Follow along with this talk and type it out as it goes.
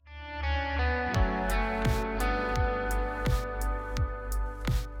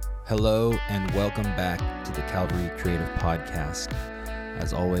Hello and welcome back to the Calvary Creative Podcast.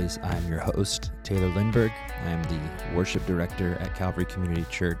 As always, I'm your host, Taylor Lindberg. I am the worship director at Calvary Community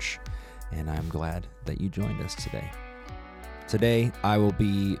Church, and I'm glad that you joined us today. Today, I will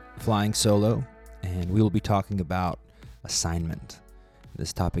be flying solo, and we will be talking about assignment.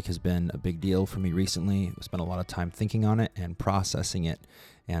 This topic has been a big deal for me recently. I spent a lot of time thinking on it and processing it,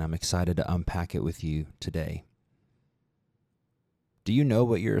 and I'm excited to unpack it with you today. Do you know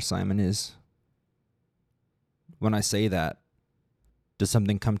what your assignment is? When I say that, does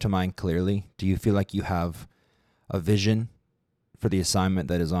something come to mind clearly? Do you feel like you have a vision for the assignment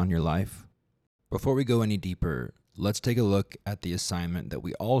that is on your life? Before we go any deeper, let's take a look at the assignment that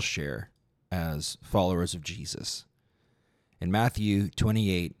we all share as followers of Jesus. In Matthew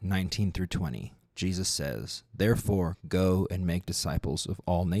 28:19 through 20, Jesus says, "Therefore go and make disciples of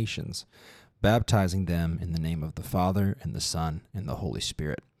all nations, baptizing them in the name of the Father and the Son and the Holy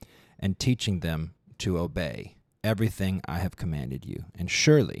Spirit, and teaching them to obey everything I have commanded you. And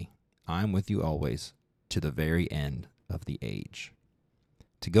surely I am with you always to the very end of the age."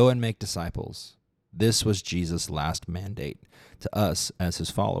 To go and make disciples, this was Jesus' last mandate to us as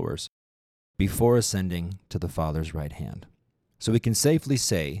his followers before ascending to the Father's right hand. So we can safely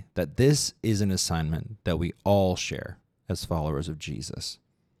say that this is an assignment that we all share as followers of Jesus.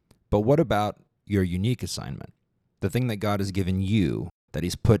 But what about your unique assignment? The thing that God has given you, that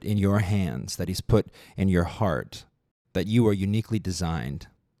he's put in your hands, that he's put in your heart, that you are uniquely designed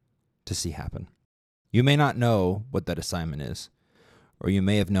to see happen. You may not know what that assignment is, or you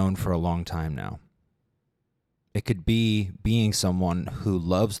may have known for a long time now. It could be being someone who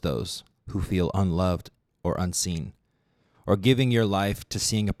loves those who feel unloved or unseen, or giving your life to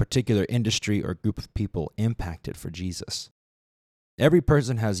seeing a particular industry or group of people impacted for Jesus. Every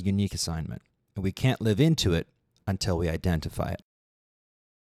person has a unique assignment, and we can't live into it until we identify it.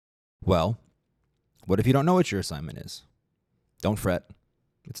 Well, what if you don't know what your assignment is? Don't fret.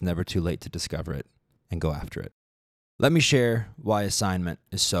 It's never too late to discover it and go after it. Let me share why assignment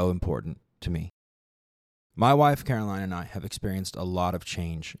is so important to me. My wife, Caroline, and I have experienced a lot of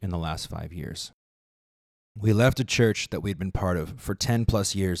change in the last 5 years. We left a church that we'd been part of for 10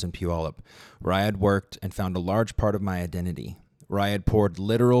 plus years in Puyallup, where I had worked and found a large part of my identity, where I had poured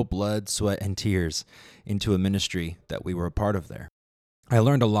literal blood, sweat, and tears into a ministry that we were a part of there. I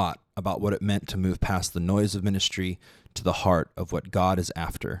learned a lot about what it meant to move past the noise of ministry to the heart of what God is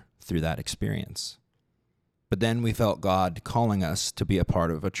after through that experience. But then we felt God calling us to be a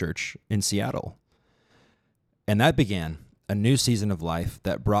part of a church in Seattle. And that began a new season of life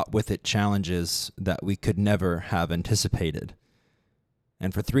that brought with it challenges that we could never have anticipated.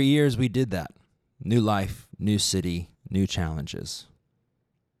 And for 3 years we did that. New life, new city, new challenges.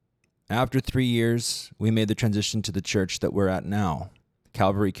 After 3 years, we made the transition to the church that we're at now,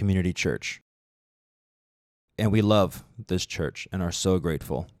 Calvary Community Church. And we love this church and are so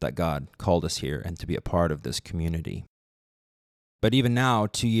grateful that God called us here and to be a part of this community. But even now,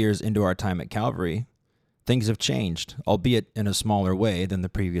 2 years into our time at Calvary, things have changed, albeit in a smaller way than the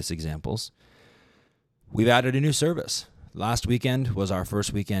previous examples. We've added a new service. Last weekend was our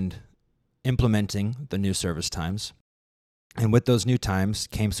first weekend implementing the new service times. And with those new times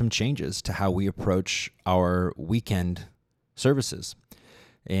came some changes to how we approach our weekend services.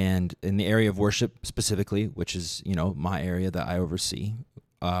 And in the area of worship specifically, which is, my area that I oversee,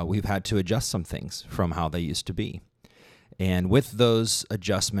 we've had to adjust some things from how they used to be. And with those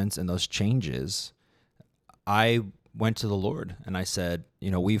adjustments and those changes, I went to the Lord and I said,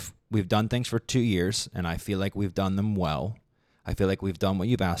 we've done things for 2 years and I feel like we've done them well. I feel like we've done what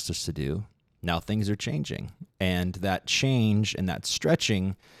you've asked us to do. Now things are changing. And that change and that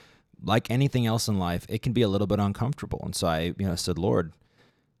stretching, like anything else in life, it can be a little bit uncomfortable. And so I said, Lord,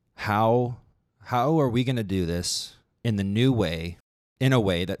 how are we going to do this in the new way, in a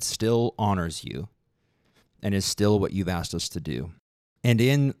way that still honors you and is still what you've asked us to do? And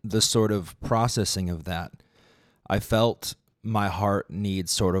in the sort of processing of that, I felt my heart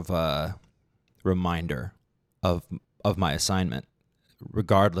needs sort of a reminder of my assignment,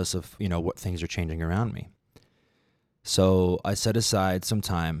 regardless of, what things are changing around me. So I set aside some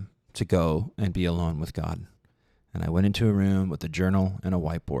time to go and be alone with God. And I went into a room with a journal and a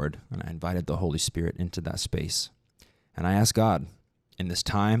whiteboard, and I invited the Holy Spirit into that space. And I asked God, in this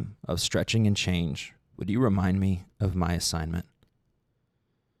time of stretching and change, would you remind me of my assignment?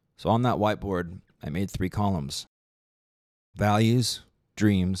 So on that whiteboard, I made 3 columns: values,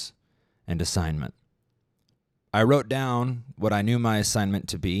 dreams, and assignment. I wrote down what I knew my assignment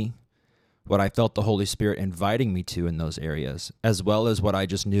to be, what I felt the Holy Spirit inviting me to in those areas, as well as what I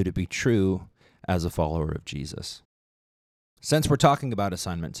just knew to be true as a follower of Jesus. Since we're talking about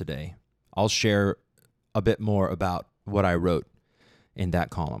assignment today, I'll share a bit more about what I wrote in that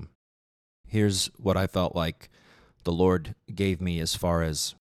column. Here's what I felt like the Lord gave me as far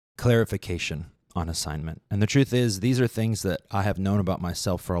as clarification on assignment. And the truth is, these are things that I have known about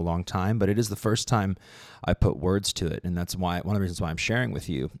myself for a long time, but it is the first time I put words to it. And that's why one of the reasons why I'm sharing with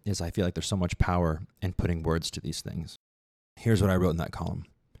you is I feel like there's so much power in putting words to these things. Here's what I wrote in that column.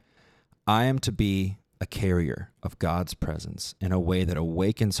 I am to be a carrier of God's presence in a way that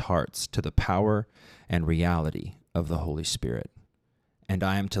awakens hearts to the power and reality of the Holy Spirit. And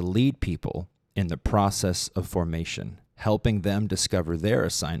I am to lead people in the process of formation, helping them discover their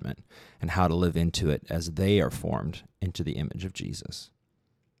assignment and how to live into it as they are formed into the image of Jesus.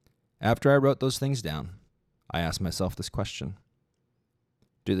 After I wrote those things down, I asked myself this question: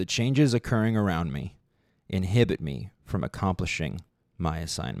 do the changes occurring around me inhibit me from accomplishing my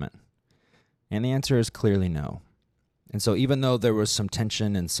assignment? And the answer is clearly no. And so even though there was some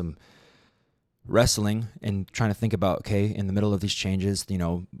tension and some wrestling and trying to think about, okay, in the middle of these changes,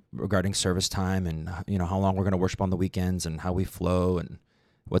 regarding service time and, how long we're going to worship on the weekends and how we flow and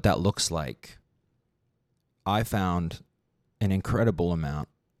what that looks like, I found an incredible amount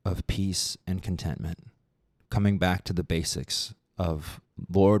of peace and contentment coming back to the basics of,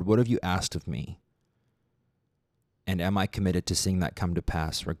 Lord, what have you asked of me? And am I committed to seeing that come to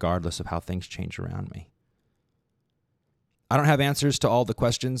pass regardless of how things change around me? I don't have answers to all the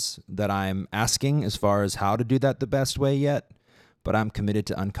questions that I'm asking as far as how to do that the best way yet, but I'm committed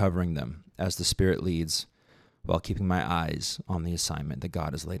to uncovering them as the Spirit leads while keeping my eyes on the assignment that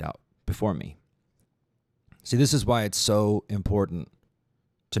God has laid out before me. See, this is why it's so important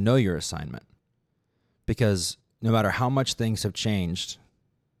to know your assignment, because no matter how much things have changed,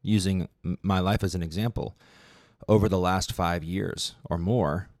 using my life as an example, over the last 5 years or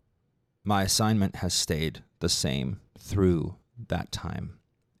more, my assignment has stayed the same through that time.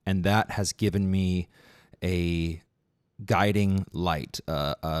 And that has given me a guiding light,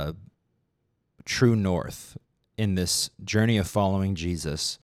 a true north in this journey of following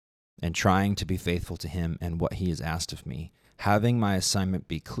Jesus and trying to be faithful to him and what he has asked of me. Having my assignment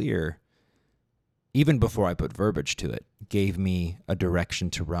be clear, even before I put verbiage to it, gave me a direction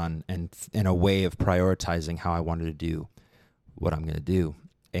to run and a way of prioritizing how I wanted to do what I'm going to do.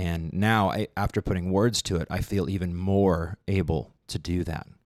 And now, after putting words to it, I feel even more able to do that.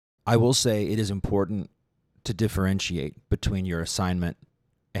 I will say it is important to differentiate between your assignment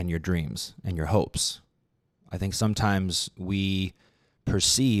and your dreams and your hopes. I think sometimes we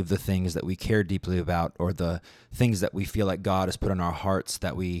perceive the things that we care deeply about or the things that we feel like God has put in our hearts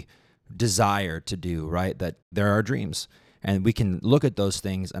that we desire to do, right? That there are dreams. And we can look at those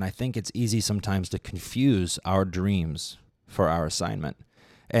things, and I think it's easy sometimes to confuse our dreams for our assignment.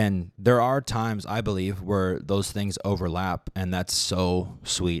 And there are times, I believe, where those things overlap, and that's so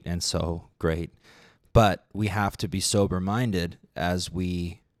sweet and so great. But we have to be sober-minded as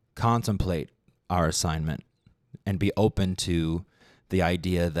we contemplate our assignment and be open to the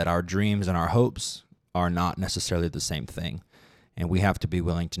idea that our dreams and our hopes are not necessarily the same thing. And we have to be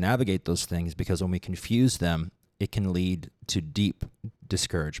willing to navigate those things, because when we confuse them, it can lead to deep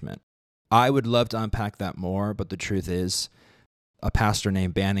discouragement. I would love to unpack that more, but the truth is, a pastor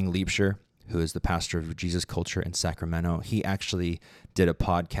named Banning Liebscher, who is the pastor of Jesus Culture in Sacramento, he actually did a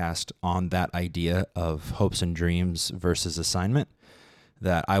podcast on that idea of hopes and dreams versus assignment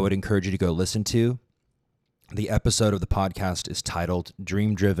that I would encourage you to go listen to. The episode of the podcast is titled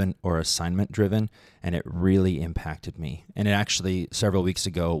Dream Driven or Assignment Driven, and it really impacted me. And it actually, several weeks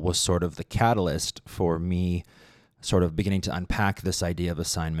ago, was sort of the catalyst for me sort of beginning to unpack this idea of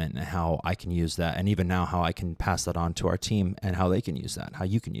assignment and how I can use that, and even now how I can pass that on to our team and how they can use that, how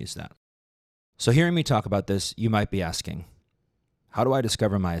you can use that. So hearing me talk about this, you might be asking, how do I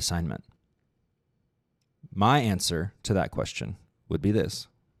discover my assignment? My answer to that question would be this: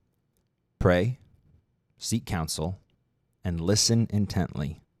 pray, seek counsel, and listen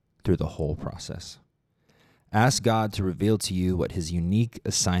intently through the whole process. Ask God to reveal to you what his unique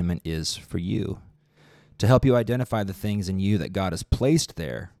assignment is for you, to help you identify the things in you that God has placed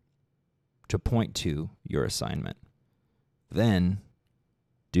there to point to your assignment. Then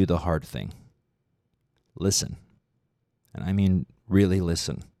do the hard thing. Listen. And I mean really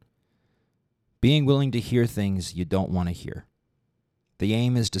listen. Being willing to hear things you don't want to hear. The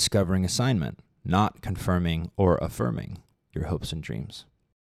aim is discovering assignment, not confirming or affirming your hopes and dreams.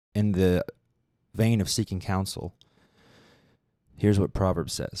 In the vein of seeking counsel, here's what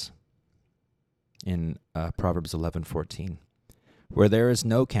Proverbs says in Proverbs 11:14. Where there is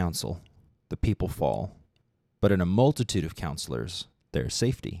no counsel, the people fall, but in a multitude of counselors, there is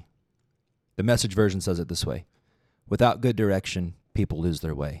safety. The Message version says it this way: Without good direction, people lose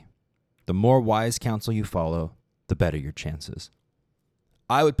their way. The more wise counsel you follow, the better your chances.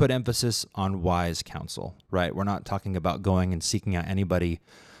 I would put emphasis on wise counsel, right? We're not talking about going and seeking out anybody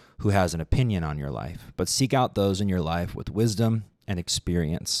who has an opinion on your life, but seek out those in your life with wisdom and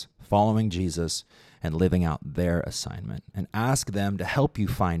experience, following Jesus and living out their assignment, and ask them to help you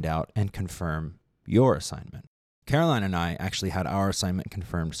find out and confirm your assignment. Caroline and I actually had our assignment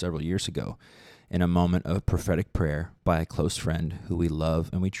confirmed several years ago in a moment of prophetic prayer by a close friend who we love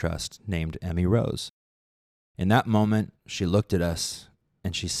and we trust named Emmy Rose. In that moment, she looked at us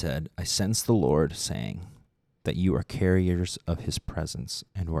and she said, "I sense the Lord saying that you are carriers of his presence,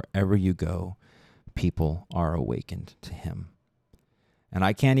 and wherever you go, people are awakened to him." And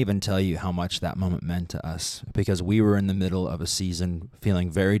I can't even tell you how much that moment meant to us, because we were in the middle of a season feeling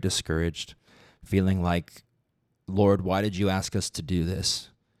very discouraged, feeling like, Lord, why did you ask us to do this?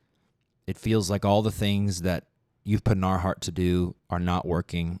 It feels like all the things that you've put in our heart to do are not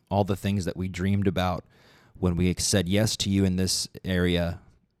working. All the things that we dreamed about when we said yes to you in this area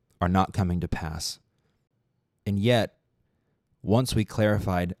are not coming to pass. And yet, once we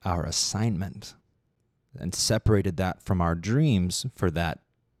clarified our assignment and separated that from our dreams for that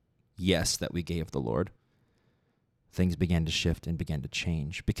yes that we gave the Lord, things began to shift and began to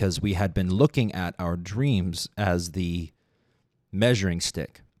change, because we had been looking at our dreams as the measuring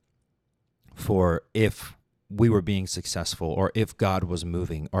stick for if we were being successful, or if God was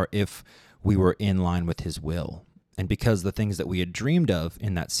moving, or if we were in line with his will. And because the things that we had dreamed of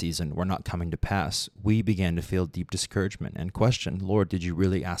in that season were not coming to pass, we began to feel deep discouragement and question, Lord, did you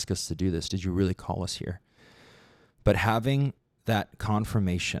really ask us to do this? Did you really call us here? But having that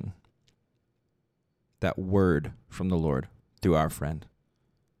confirmation, that word from the Lord through our friend,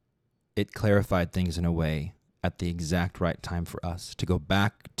 it clarified things in a way at the exact right time for us to go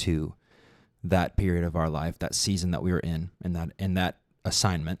back to that period of our life, that season that we were in that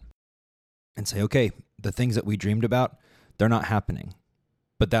assignment, and say, okay, the things that we dreamed about, they're not happening.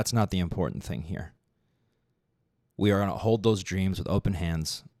 But that's not the important thing here. We are going to hold those dreams with open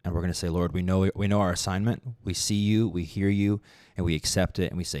hands, and we're going to say, Lord, we know our assignment. We see you, we hear you, and we accept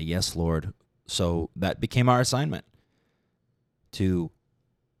it, and we say, yes, Lord. So that became our assignment, to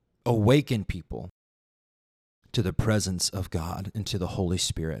awaken people to the presence of God and to the Holy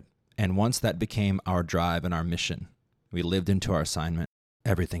Spirit. And once that became our drive and our mission, we lived into our assignment,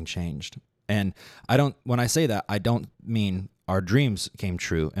 everything changed. And when I say that, I don't mean our dreams came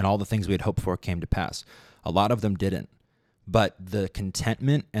true and all the things we had hoped for came to pass. A lot of them didn't. But the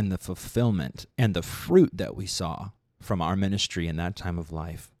contentment and the fulfillment and the fruit that we saw from our ministry in that time of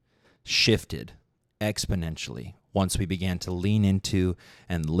life shifted exponentially once we began to lean into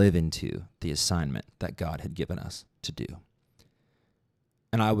and live into the assignment that God had given us to do.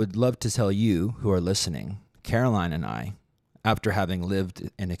 And I would love to tell you who are listening, Caroline and I, after having lived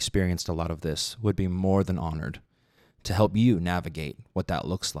and experienced a lot of this, would be more than honored to help you navigate what that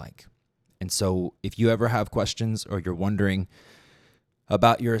looks like. And so if you ever have questions, or you're wondering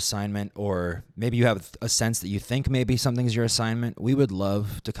about your assignment, or maybe you have a sense that you think maybe something's your assignment, we would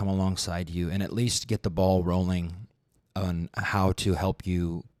love to come alongside you and at least get the ball rolling on how to help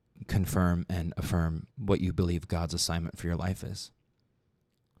you confirm and affirm what you believe God's assignment for your life is.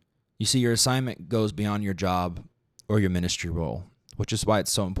 You see, your assignment goes beyond your job or your ministry role, which is why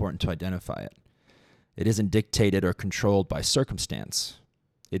it's so important to identify it. It isn't dictated or controlled by circumstance.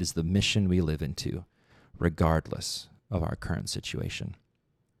 It is the mission we live into, regardless of our current situation.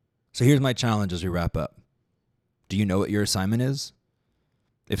 So here's my challenge as we wrap up. Do you know what your assignment is?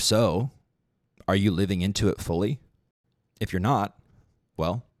 If so, are you living into it fully? If you're not,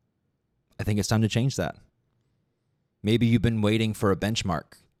 well, I think it's time to change that. Maybe you've been waiting for a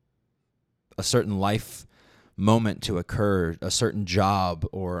benchmark, a certain life moment to occur, a certain job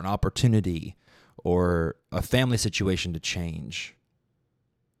or an opportunity or a family situation to change.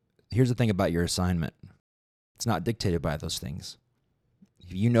 Here's the thing about your assignment. It's not dictated by those things.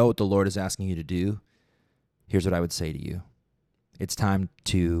 If you know what the Lord is asking you to do, here's what I would say to you. It's time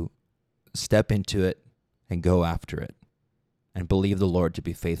to step into it and go after it and believe the Lord to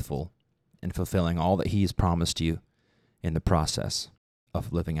be faithful in fulfilling all that He has promised you in the process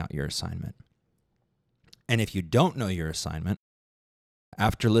of living out your assignment. And if you don't know your assignment,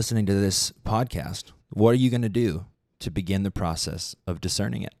 after listening to this podcast, what are you going to do to begin the process of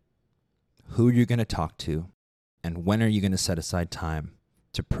discerning it? Who are you going to talk to? And when are you going to set aside time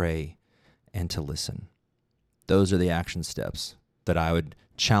to pray and to listen? Those are the action steps that I would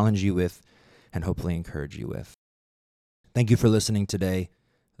challenge you with and hopefully encourage you with. Thank you for listening today.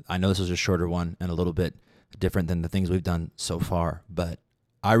 I know this was a shorter one and a little bit different than the things we've done so far, but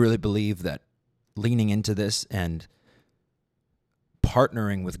I really believe that leaning into this and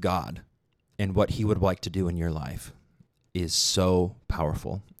partnering with God in what he would like to do in your life is so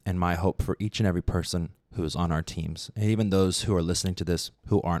powerful. And my hope for each and every person who is on our teams, and even those who are listening to this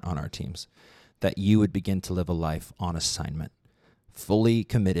who aren't on our teams, that you would begin to live a life on assignment, fully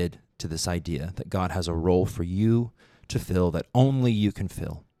committed to this idea that God has a role for you to fill that only you can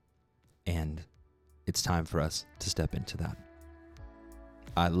fill. And it's time for us to step into that.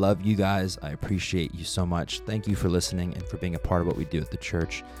 I love you guys. I appreciate you so much. Thank you for listening and for being a part of what we do at the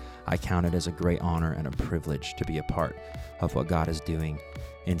church. I count it as a great honor and a privilege to be a part of what God is doing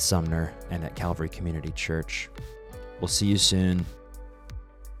in Sumner and at Calvary Community Church. We'll see you soon.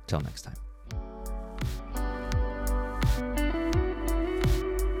 Till next time.